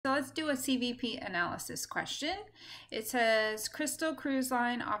let's do a CVP analysis question. It says, Crystal Cruise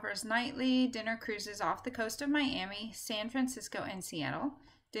Line offers nightly dinner cruises off the coast of Miami, San Francisco, and Seattle.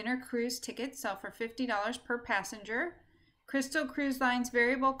 Dinner cruise tickets sell for $50 per passenger. Crystal Cruise Line's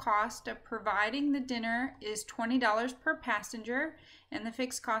variable cost of providing the dinner is $20 per passenger, and the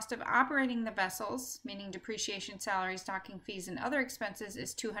fixed cost of operating the vessels, meaning depreciation, salaries, docking fees, and other expenses,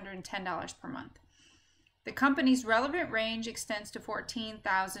 is $210 per month. The company's relevant range extends to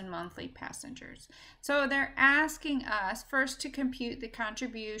 14,000 monthly passengers. So they're asking us first to compute the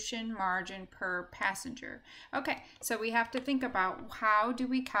contribution margin per passenger. Okay, so we have to think about how do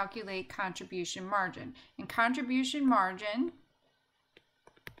we calculate contribution margin. And contribution margin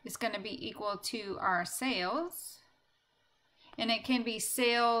is going to be equal to our sales. And it can be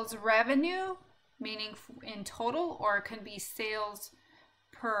sales revenue, meaning in total, or it can be sales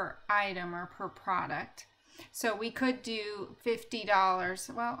per item or per product. So we could do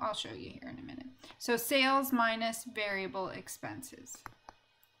 $50. Well, I'll show you here in a minute. So sales minus variable expenses.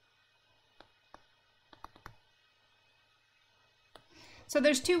 So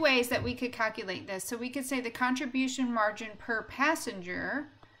there's two ways that we could calculate this. So we could say the contribution margin per passenger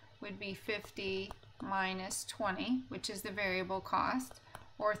would be 50 minus 20, which is the variable cost,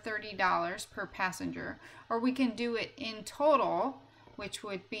 or $30 per passenger. Or we can do it in total, which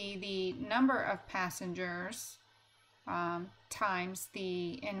would be the number of passengers times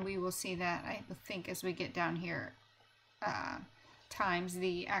the, and we will see that, I think, as we get down here, times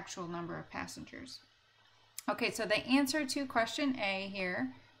the actual number of passengers. Okay, so the answer to question A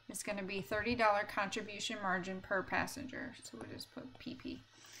here is going to be $30 contribution margin per passenger. So we'll just put PP.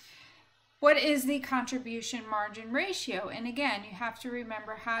 What is the contribution margin ratio? And again, you have to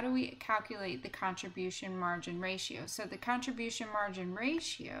remember, how do we calculate the contribution margin ratio? So the contribution margin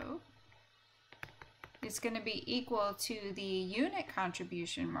ratio is going to be equal to the unit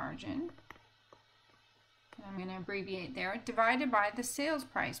contribution margin, and I'm going to abbreviate there, divided by the sales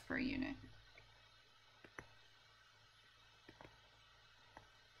price per unit.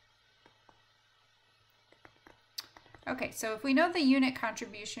 Okay, so if we know the unit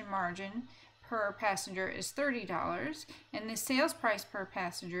contribution margin per passenger is $30 and the sales price per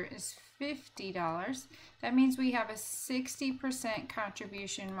passenger is $50, that means we have a 60%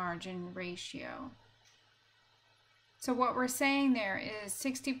 contribution margin ratio. So what we're saying there is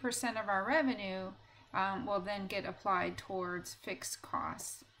 60% of our revenue will then get applied towards fixed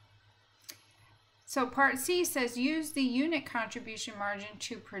costs. So part C says use the unit contribution margin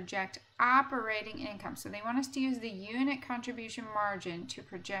to project operating income. So they want us to use the unit contribution margin to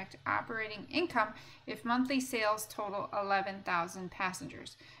project operating income if monthly sales total 11,000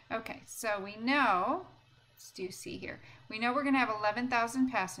 passengers. Okay, so we know, let's do C here. We know we're going to have 11,000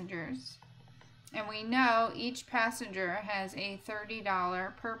 passengers, and we know each passenger has a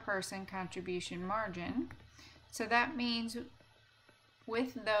 $30 per person contribution margin. So that means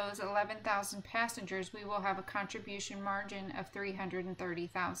with those 11,000 passengers, we will have a contribution margin of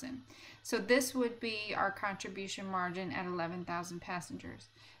 $330,000. So this would be our contribution margin at 11,000 passengers.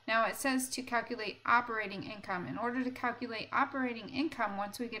 Now it says to calculate operating income. In order to calculate operating income,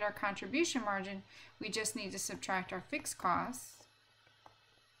 once we get our contribution margin, we just need to subtract our fixed costs,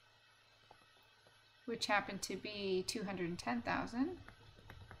 which happen to be $210,000.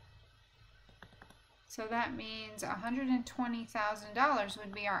 So that means $120,000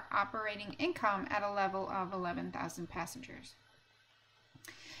 would be our operating income at a level of 11,000 passengers.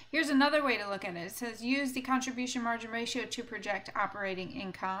 Here's another way to look at it. It says use the contribution margin ratio to project operating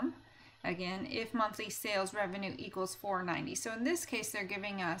income. Again, if monthly sales revenue equals $490. So in this case, they're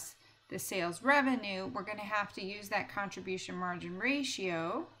giving us the sales revenue. We're going to have to use that contribution margin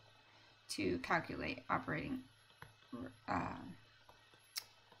ratio to calculate operating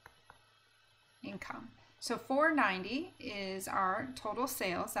income. So $490 is our total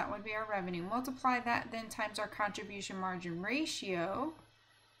sales. That would be our revenue. Multiply that then times our contribution margin ratio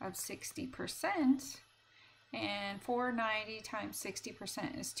of 60%. And $490 times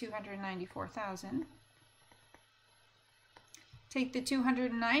 60% is $294,000. Take the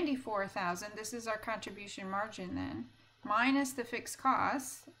 $294,000, this is our contribution margin then, minus the fixed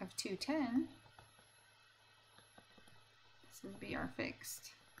costs of $210. This would be our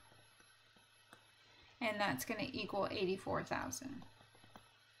fixed. And that's going to equal $84,000.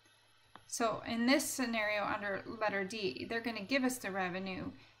 So in this scenario under letter D, they're going to give us the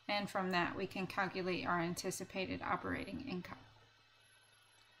revenue, and from that we can calculate our anticipated operating income.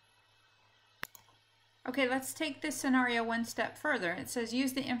 Okay, let's take this scenario one step further. It says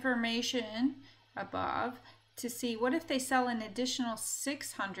use the information above to see what if they sell an additional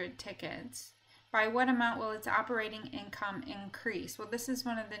 600 tickets By what amount will its operating income increase? Well, this is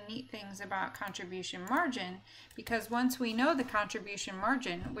one of the neat things about contribution margin, because once we know the contribution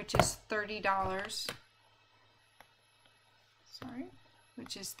margin, which is $30,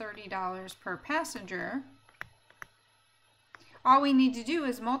 which is $30 per passenger, all we need to do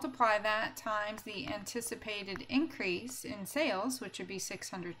is multiply that times the anticipated increase in sales, which would be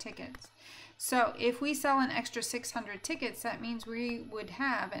 600 tickets. So if we sell an extra 600 tickets, that means we would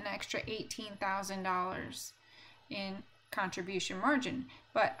have an extra $18,000 in contribution margin.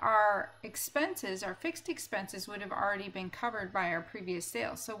 But our expenses, our fixed expenses, would have already been covered by our previous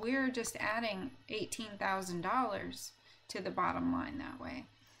sales. So we're just adding $18,000 to the bottom line that way.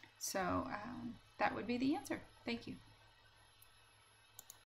 So that would be the answer. Thank you.